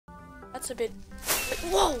That's a bit...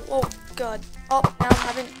 Whoa! Oh, God. Oh, now I'm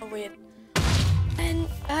having a weird... And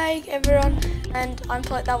hi, everyone. And I'm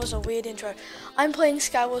playing... That was a weird intro. I'm playing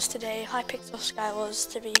Skywars today. Hypixel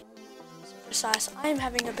Skywars, to be precise. I'm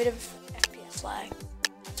having a bit of FPS lag.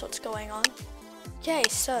 That's what's going on. Okay,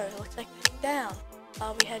 so, looks like we're heading down.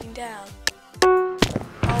 Are we heading down? Oh.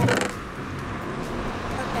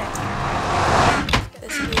 Okay. Let's get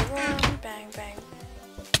this gear on. Bang, bang.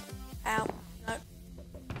 Ow. No.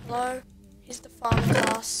 Hello. Here's the farm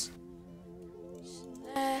class.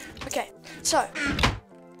 There. Okay, so.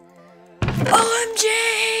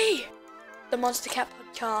 OMG! The Monster Cat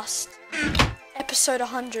podcast, episode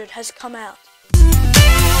 100 has come out.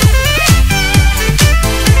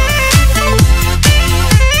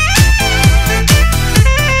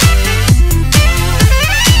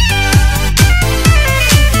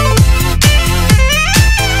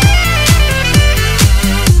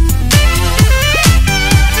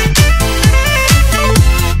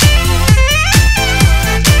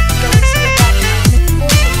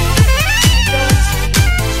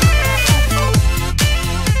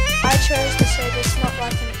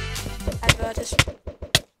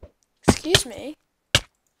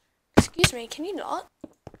 Excuse me, can you not?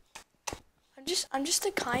 I'm just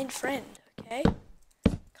a kind friend, okay?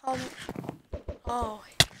 Come. Oh,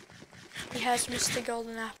 he has Mr.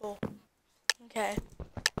 Golden Apple. Okay.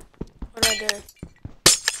 What do I do?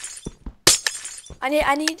 I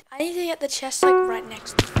need to get the chest like right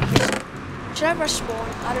next to me. Should I rush spawn?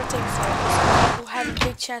 I don't think so. We'll have a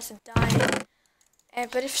big chance of dying.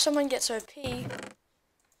 But if someone gets OP,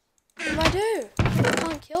 what do I do? I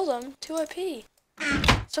can't kill them. Too OP.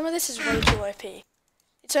 Some of this is way too OP.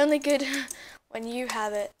 It's only good when you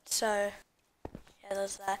have it, so yeah,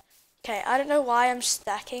 there's that. Okay, I don't know why I'm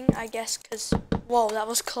stacking, I guess because, whoa, that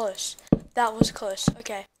was close. That was close,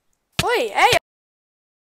 okay. Oi, hey!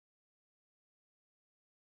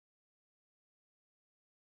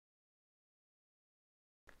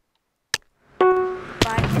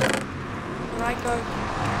 Right, go.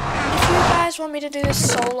 If you guys want me to do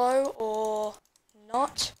this solo or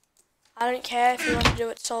not, I don't care if you want to do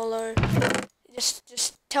it solo.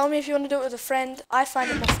 Just tell me if you want to do it with a friend. I find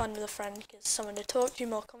it more fun with a friend because someone to talk to,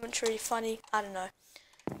 more commentary, funny. I don't know.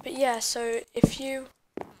 But yeah, so if you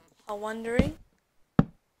are wondering,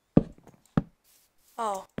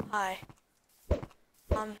 oh hi.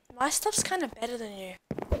 My stuff's kind of better than you,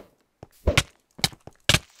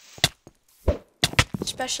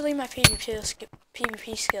 especially my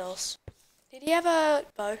PvP skills. Did he have a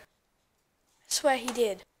bow? I swear he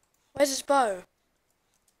did. Where's his bow?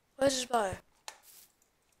 Where's his bow?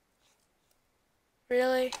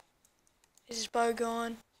 Really? Is his bow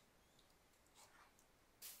gone?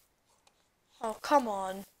 Oh, come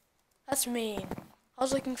on. That's mean. I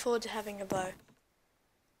was looking forward to having a bow.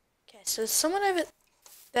 Okay, so there's someone over...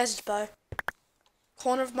 There's his bow.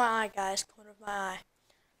 Corner of my eye, guys. Corner of my eye.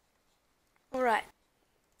 Alright.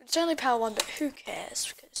 It's only power 1, but who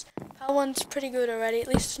cares? Because power 1's pretty good already. At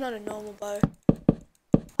least it's not a normal bow.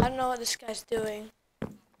 I don't know what this guy's doing.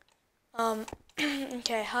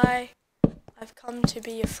 Okay, hi. I've come to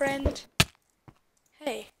be your friend.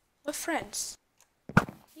 Hey, we're friends.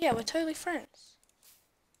 Yeah, we're totally friends.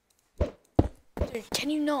 Dude,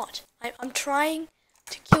 can you not? I'm trying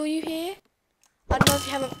to kill you here. I don't know if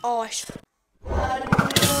you have a... Oh, I should... I don't know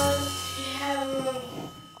if you have a...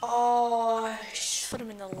 Oh, I shot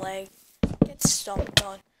him in the leg. Get stomped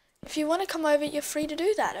on. If you want to come over, you're free to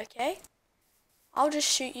do that, okay? I'll just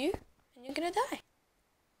shoot you, and you're gonna die.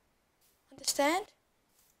 Understand?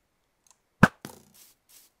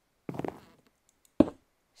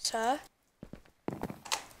 Sir?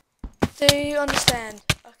 Do you understand?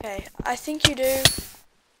 Okay, I think you do.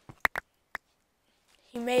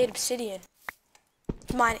 He made obsidian.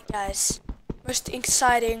 Mine it, guys. Most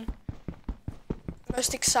exciting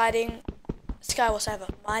Skywars ever.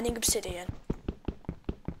 Mining obsidian.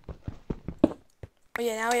 Oh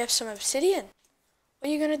yeah, now we have some obsidian. What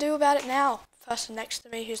are you going to do about it now? Person next to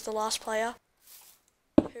me, who's the last player,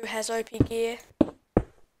 who has OP gear.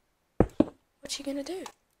 What's he going to do?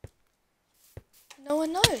 No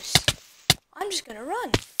one knows. I'm just going to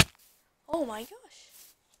run. Oh my gosh.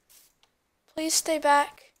 Please stay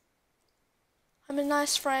back. I'm a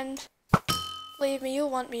nice friend. Believe me, you'll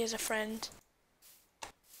want me as a friend.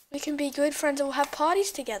 We can be good friends and we'll have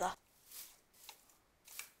parties together.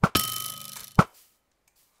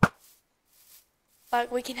 Like,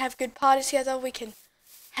 we can have good parties together, we can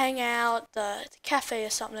hang out at the cafe or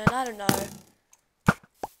something, I don't know.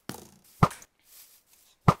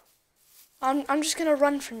 I'm just gonna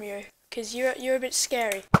run from you, because you're a bit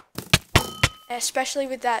scary. Especially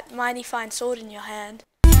with that mighty fine sword in your hand.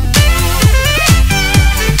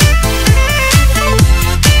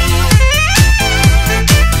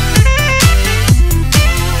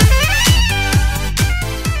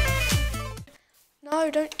 No,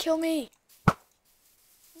 don't kill me.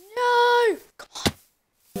 No! Come on.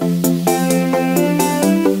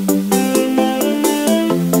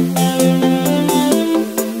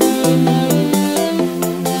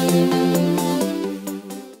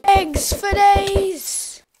 Eggs for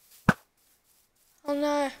days! Oh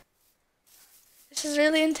no. This is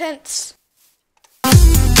really intense.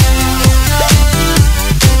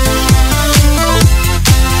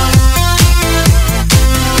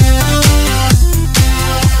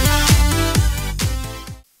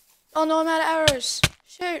 Oh no, I'm out of arrows.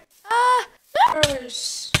 Shoot. Ah!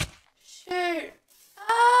 Arrows. Shoot.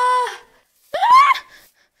 Ah! Ah!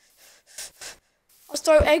 I'll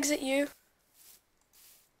throw eggs at you.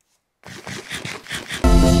 I'm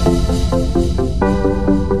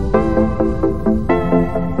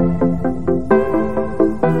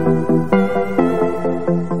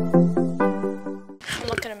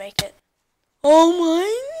not gonna make it. Oh my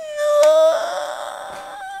god!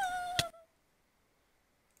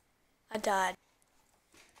 I died.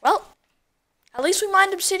 Well, at least we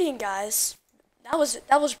mined obsidian, guys. That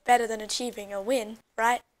was better than achieving a win,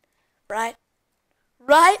 right? Right?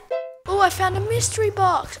 Right? Oh, I found a mystery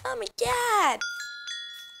box. Oh my god!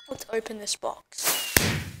 Let's open this box.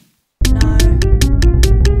 No.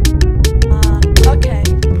 Okay.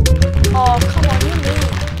 Oh, come on, you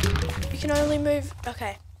move. You can only move.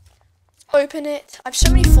 Okay. Let's open it. I have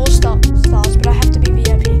so many 4-star stars, but I have to be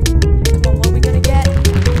VIP. Okay, come on, what are we gonna get?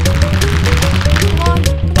 Come on,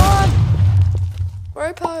 come on!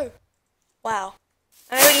 Ropo. Wow.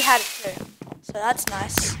 I already had it too. So that's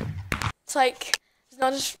nice. It's like, it's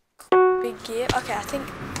not just big gear. Okay, I think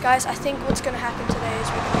what's gonna happen today is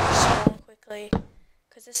we're gonna spawn quickly.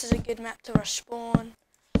 Because this is a good map to rush spawn.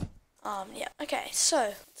 Yeah, okay,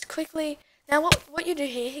 so, let's quickly, now what you do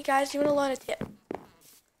here, guys, you wanna learn a tip.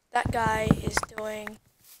 That guy is doing,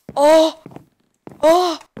 oh!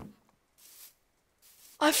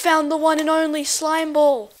 I found the one and only slime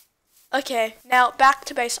ball! Okay, now back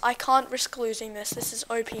to base. I can't risk losing this. This is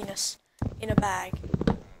OP-ness in a bag.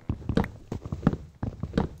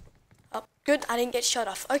 Oh, good. I didn't get shot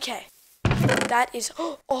off. Okay. That is...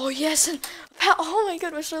 Oh, yes. And oh, my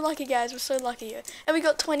God. We're so lucky, guys. We're so lucky. And we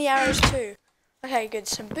got 20 arrows, too. Okay, good.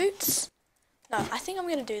 Some boots. No, I think I'm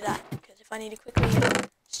going to do that. Because if I need to quickly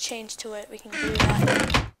just change to it, we can do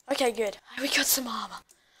that. Okay, good. We got some armor.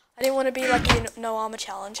 I didn't want to be like the no armor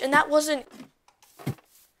challenge. And that wasn't...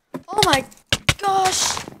 Oh my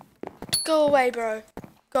gosh! Go away, bro.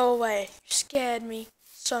 Go away. You scared me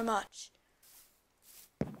so much.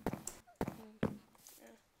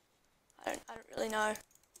 I don't really know.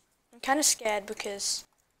 I'm kind of scared because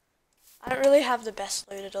I don't really have the best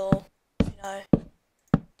loot at all. You know.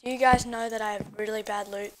 Do you guys know that I have really bad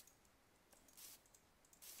loot?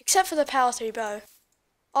 Except for the power 3 bow.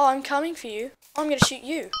 Oh, I'm coming for you. Oh, I'm gonna shoot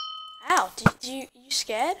you. Ow! You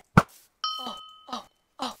scared?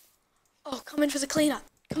 Oh, come in for the cleanup.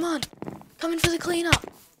 Come on. Come in for the cleanup.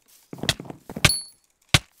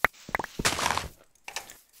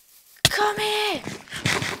 Come here.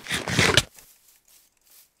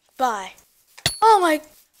 Bye. Oh my.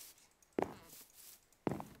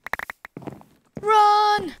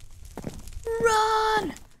 Run.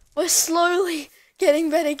 Run. We're slowly getting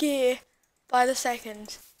better gear by the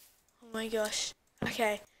second. Oh my gosh.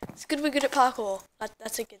 Okay. It's good we're good at parkour.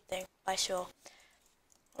 That's a good thing, by sure.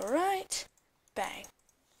 Alright. Bang.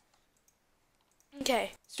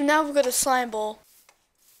 Okay, so now we've got a slime ball.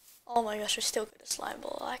 Oh my gosh, we're still good at slime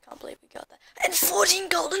ball. I can't believe we got that. And 14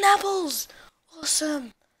 golden apples!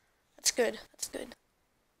 Awesome. That's good. That's good.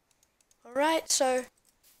 Alright, so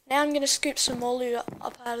now I'm going to scoop some more loot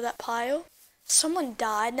up out of that pile. Someone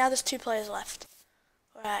died. Now there's 2 players left.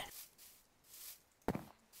 Alright. I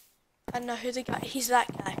don't know who the guy... He's that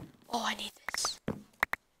guy. Oh, I need this.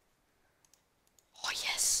 Oh,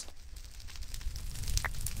 yes.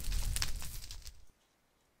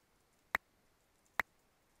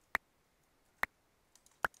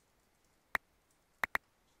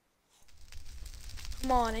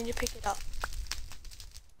 Come on, I need to pick it up.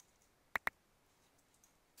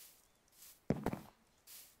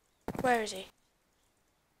 Where is he?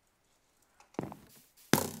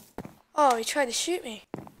 Oh, he tried to shoot me.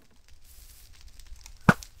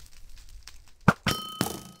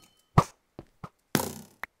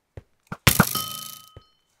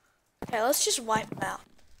 Okay, let's just wipe him out.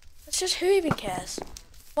 Let's just, who even cares?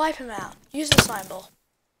 Wipe him out. Use the slime ball.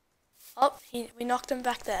 Oh, we knocked him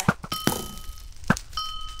back there.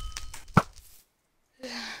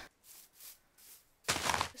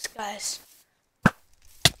 This guy's...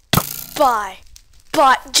 Bye.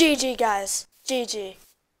 But GG, guys. GG.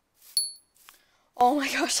 Oh my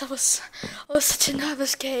gosh, that was such a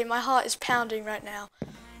nervous game. My heart is pounding right now.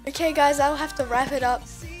 Okay guys, I'll have to wrap it up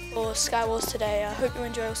for Skywars today. I hope you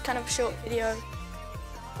enjoyed. It was kind of a short video,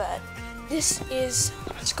 but this is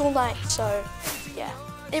school night, so yeah.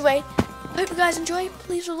 Anyway, hope you guys enjoy.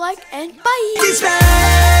 Please leave a like and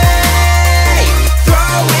bye!